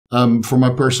From my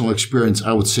personal experience,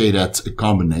 I would say that a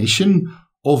combination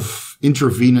of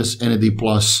intravenous NAD+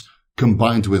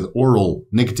 combined with oral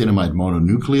nicotinamide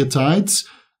mononucleotides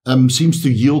seems to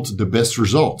yield the best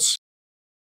results.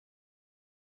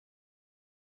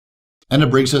 And that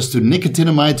brings us to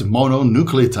nicotinamide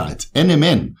mononucleotide,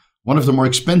 NMN, one of the more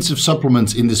expensive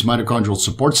supplements in this mitochondrial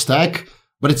support stack,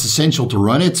 but it's essential to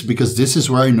run it because this is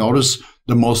where I notice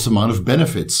the most amount of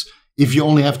benefits. If you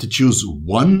only have to choose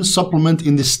one supplement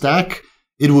in this stack,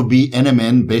 it would be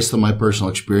NMN based on my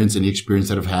personal experience and the experience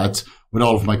that I've had with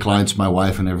all of my clients, my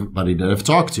wife, and everybody that I've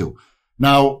talked to.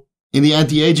 Now, in the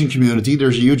anti-aging community,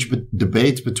 there's a huge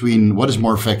debate between what is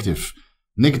more effective,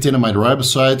 nicotinamide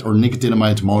riboside or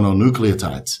nicotinamide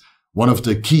mononucleotide. One of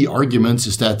the key arguments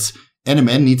is that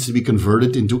NMN needs to be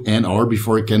converted into NR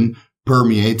before it can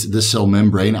permeate the cell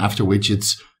membrane, after which it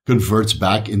converts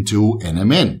back into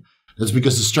NMN. That's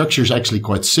because the structure is actually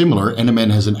quite similar.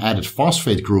 NMN has an added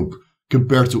phosphate group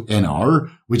compared to NR,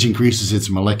 which increases its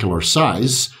molecular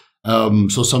size. So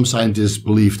some scientists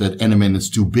believe that NMN is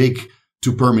too big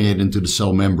to permeate into the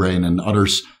cell membrane, and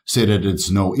others say that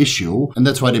it's no issue. And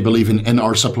that's why they believe in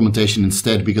NR supplementation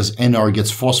instead, because NR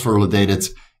gets phosphorylated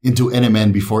into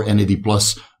NMN before NAD+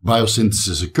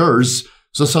 biosynthesis occurs.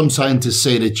 So some scientists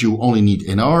say that you only need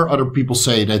NR. Other people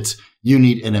say that you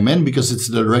need NMN because it's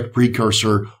the direct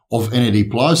precursor of NAD+.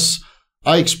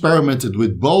 I experimented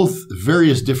with both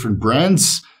various different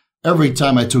brands. Every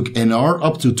time I took NR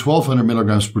up to 1200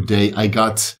 milligrams per day, I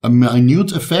got a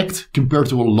minute effect compared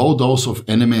to a low dose of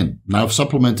NMN. Now I've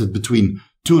supplemented between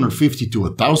 250 to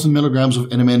 1000 milligrams of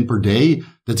NMN per day.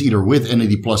 That's either with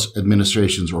NAD+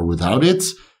 administrations or without it.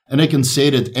 And I can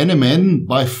say that NMN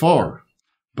by far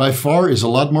is a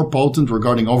lot more potent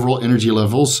regarding overall energy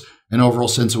levels and overall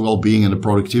sense of well-being and the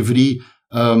productivity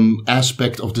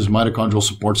aspect of this mitochondrial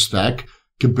support stack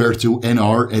compared to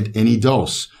NR at any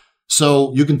dose.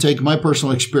 So you can take my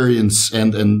personal experience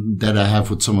and that I have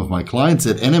with some of my clients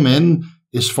that NMN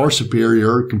is far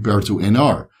superior compared to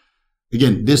NR.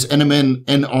 Again, this NMN,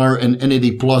 NR, and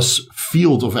NAD+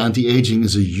 field of anti-aging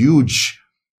is a huge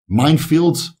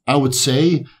minefield, I would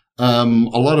say. A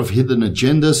lot of hidden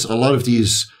agendas, a lot of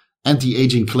these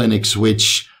anti-aging clinics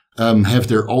which have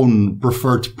their own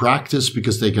preferred practice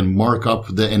because they can mark up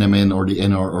the NMN or the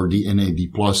NR or the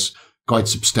NAD+ quite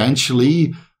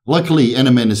substantially. Luckily,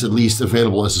 NMN is at least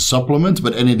available as a supplement,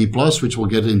 but NAD+, which we'll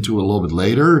get into a little bit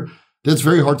later, that's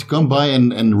very hard to come by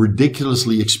and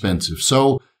ridiculously expensive.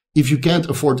 So if you can't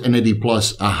afford NAD+,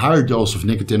 a higher dose of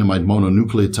nicotinamide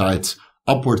mononucleotide,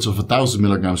 upwards of 1000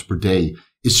 milligrams per day,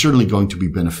 is certainly going to be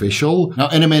beneficial. Now,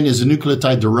 NMN is a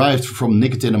nucleotide derived from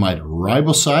nicotinamide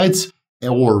riboside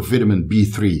or vitamin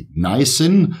B3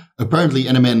 niacin. Apparently,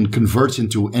 NMN converts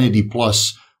into NAD+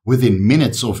 within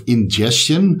minutes of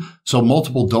ingestion, so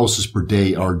multiple doses per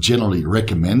day are generally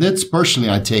recommended. Personally,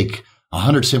 I take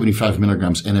 175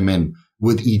 milligrams NMN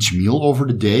with each meal over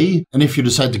the day. And if you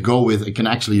decide to go with, it can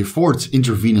actually afford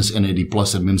intravenous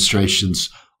NAD+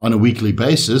 administrations on a weekly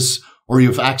basis, or you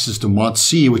have access to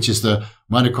MOD-C, which is the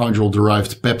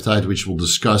mitochondrial-derived peptide, which we'll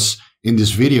discuss in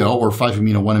this video, or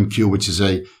 5-amino-1-MQ, which is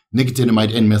a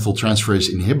nicotinamide N-methyltransferase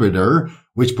inhibitor,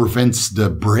 which prevents the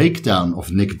breakdown of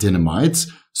nicotinamides,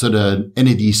 so the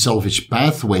NAD salvage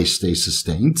pathway stays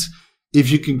sustained.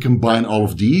 If you can combine all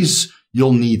of these,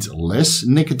 you'll need less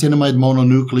nicotinamide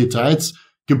mononucleotides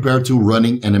compared to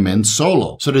running NMN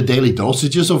solo. So the daily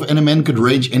dosages of NMN could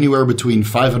range anywhere between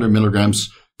 500 milligrams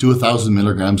to 1000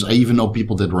 milligrams. I even know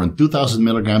people that run 2000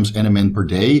 milligrams NMN per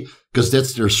day because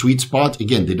that's their sweet spot.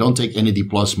 Again, they don't take NAD+,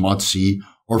 MOD-C,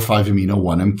 or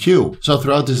 5-amino-1-MQ. So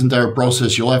throughout this entire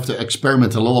process, you'll have to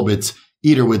experiment a little bit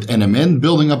either with NMN,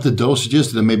 building up the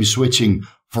dosages, then maybe switching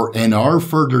for NR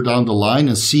further down the line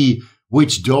and see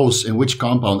which dose and which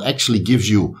compound actually gives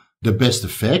you the best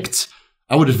effect.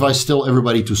 I would advise still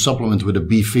everybody to supplement with a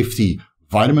B50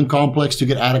 vitamin complex to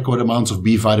get adequate amounts of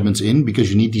B vitamins in, because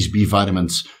you need these B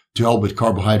vitamins to help with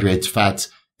carbohydrate, fat,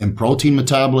 and protein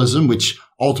metabolism, which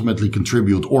ultimately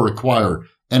contribute or require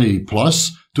NAD+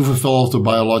 to fulfill all of the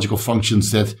biological functions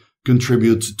that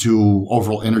contribute to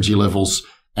overall energy levels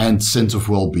and sense of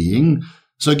well-being.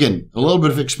 So again, a little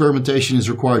bit of experimentation is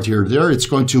required here or there. It's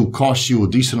going to cost you a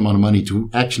decent amount of money to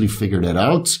actually figure that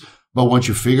out. But once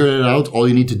you figure it out, all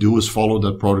you need to do is follow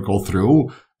that protocol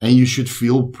through, and you should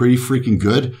feel pretty freaking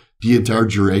good the entire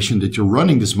duration that you're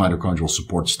running this mitochondrial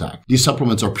support stack. These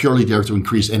supplements are purely there to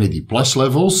increase NAD+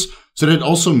 levels. So that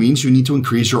also means you need to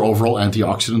increase your overall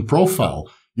antioxidant profile.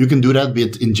 You can do that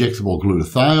with injectable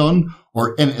glutathione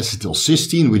or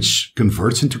N-acetylcysteine, which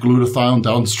converts into glutathione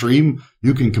downstream.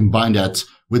 You can combine that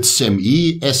with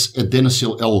SAMe,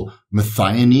 S-adenosyl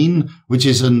L-methionine, which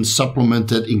is a supplement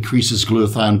that increases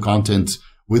glutathione content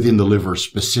within the liver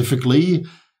specifically.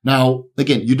 Now,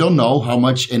 again, you don't know how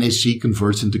much NAC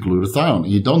converts into glutathione,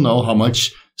 and you don't know how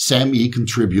much SAMe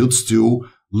contributes to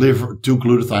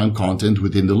glutathione content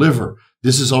within the liver.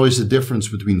 This is always the difference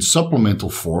between supplemental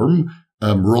form,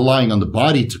 relying on the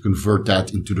body to convert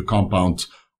that into the compound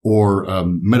or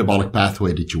metabolic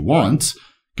pathway that you want,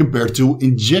 compared to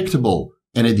injectable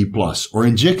NAD+ or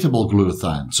injectable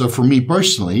glutathione. So for me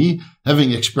personally,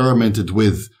 having experimented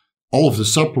with all of the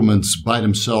supplements by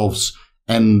themselves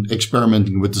and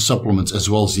experimenting with the supplements as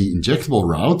well as the injectable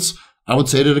routes, I would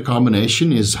say that a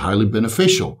combination is highly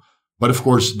beneficial. But of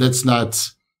course, that's not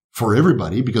for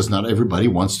everybody, because not everybody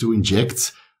wants to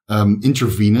inject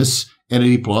intravenous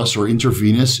NAD+ or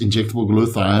intravenous injectable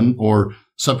glutathione or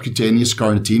subcutaneous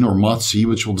carnitine or MOTS-C,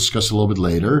 which we'll discuss a little bit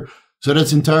later. So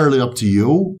that's entirely up to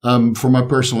you. From my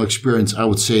personal experience, I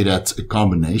would say that a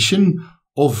combination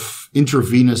of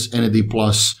intravenous NAD+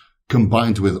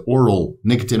 combined with oral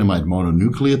nicotinamide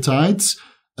mononucleotides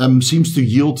seems to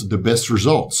yield the best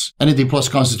results. NAD+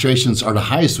 concentrations are the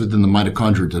highest within the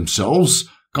mitochondria themselves,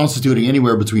 constituting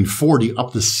anywhere between 40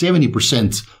 up to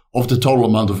 70% of the total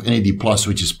amount of NAD+,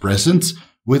 which is present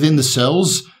within the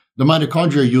cells. The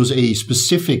mitochondria use a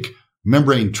specific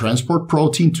membrane transport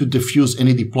protein to diffuse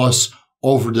NAD+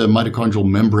 over the mitochondrial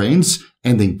membranes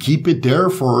and then keep it there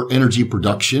for energy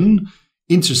production.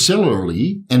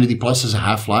 Intracellularly, NAD+ has a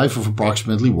half-life of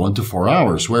approximately 1 to 4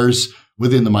 hours, whereas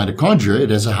within the mitochondria,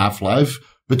 it has a half-life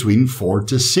between 4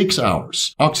 to 6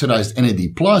 hours. Oxidized NAD+,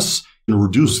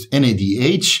 reduced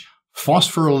NADH,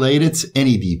 phosphorylated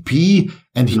NADP,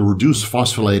 and reduced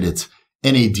phosphorylated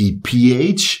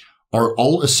NADPH are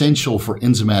all essential for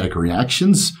enzymatic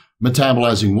reactions,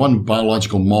 metabolizing one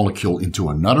biological molecule into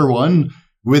another one.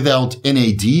 Without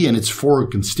NAD and its four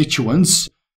constituents,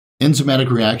 enzymatic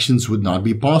reactions would not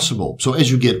be possible. So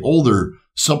as you get older,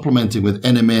 supplementing with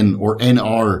NMN or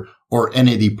NR or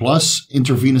NAD+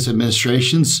 intravenous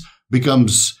administrations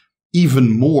becomes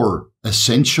even more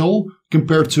essential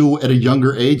compared to at a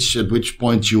younger age, at which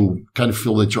point you kind of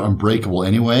feel that you're unbreakable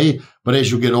anyway. But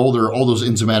as you get older, all those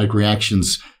enzymatic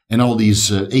reactions and all these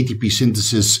ATP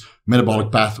synthesis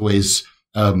metabolic pathways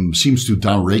seems to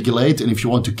downregulate. And if you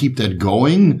want to keep that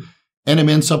going,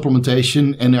 NMN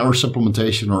supplementation, NR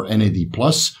supplementation, or NAD+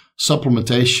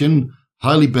 supplementation,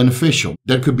 highly beneficial.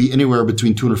 That could be anywhere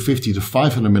between 250 to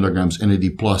 500 milligrams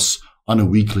NAD+ on a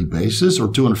weekly basis, or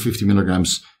 250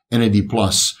 milligrams NAD+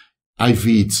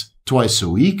 IV'd twice a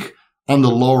week. On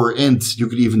the lower end, you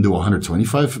could even do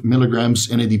 125 milligrams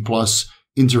NAD+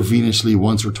 intravenously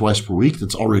once or twice per week.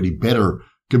 That's already better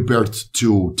compared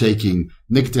to taking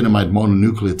nicotinamide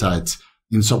mononucleotide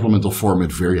in supplemental form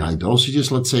at very high dosages,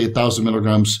 let's say 1,000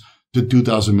 milligrams to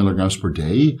 2,000 milligrams per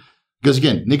day. Because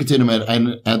again, nicotinamide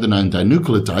adenine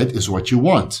dinucleotide is what you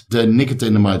want. The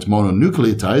nicotinamide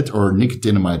mononucleotide or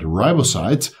nicotinamide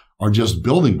riboside are just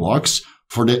building blocks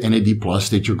for the NAD+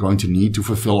 that you're going to need to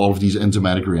fulfill all of these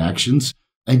enzymatic reactions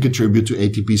and contribute to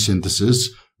ATP synthesis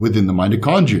within the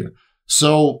mitochondria.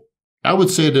 So I would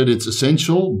say that it's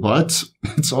essential, but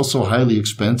it's also highly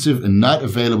expensive and not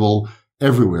available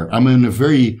everywhere. I'm in a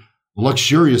very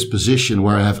luxurious position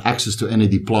where I have access to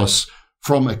NAD+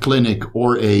 from a clinic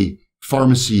or a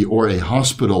pharmacy or a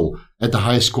hospital at the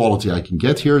highest quality I can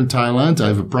get here in Thailand. I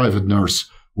have a private nurse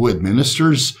who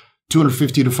administers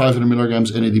 250 to 500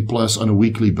 milligrams NAD+ on a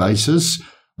weekly basis.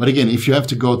 But again, if you have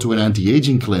to go to an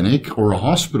anti-aging clinic or a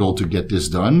hospital to get this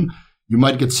done, you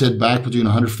might get set back between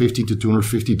 $150 to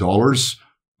 $250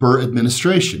 per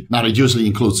administration. Now, that usually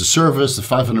includes the service, the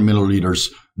 500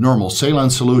 milliliters normal saline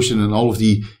solution, and all of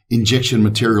the injection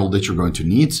material that you're going to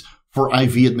need for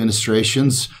IV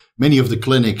administrations. Many of the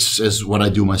clinics, as what I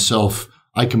do myself,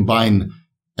 I combine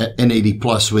NAD+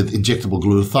 with injectable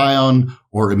glutathione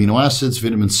or amino acids,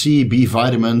 vitamin C, B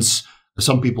vitamins.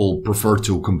 Some people prefer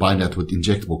to combine that with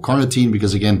injectable carnitine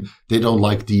because, again, they don't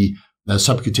like the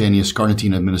subcutaneous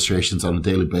carnitine administrations on a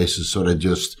daily basis, so they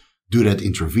just do that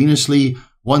intravenously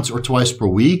once or twice per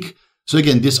week. So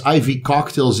again, this IV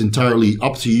cocktail is entirely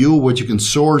up to you, what you can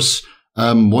source,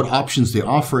 what options they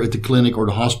offer at the clinic or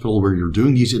the hospital where you're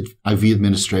doing these IV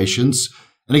administrations.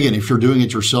 And again, if you're doing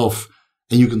it yourself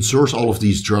and you can source all of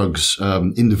these drugs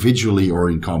individually or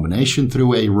in combination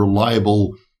through a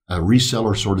reliable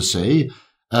reseller, so to say,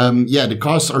 the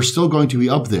costs are still going to be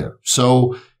up there.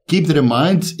 So keep that in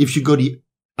mind. If you go the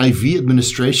IV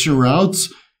administration route,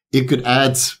 it could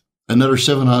add another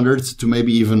 $700 to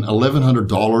maybe even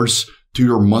 $1,100 to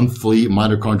your monthly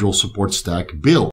mitochondrial support stack bill.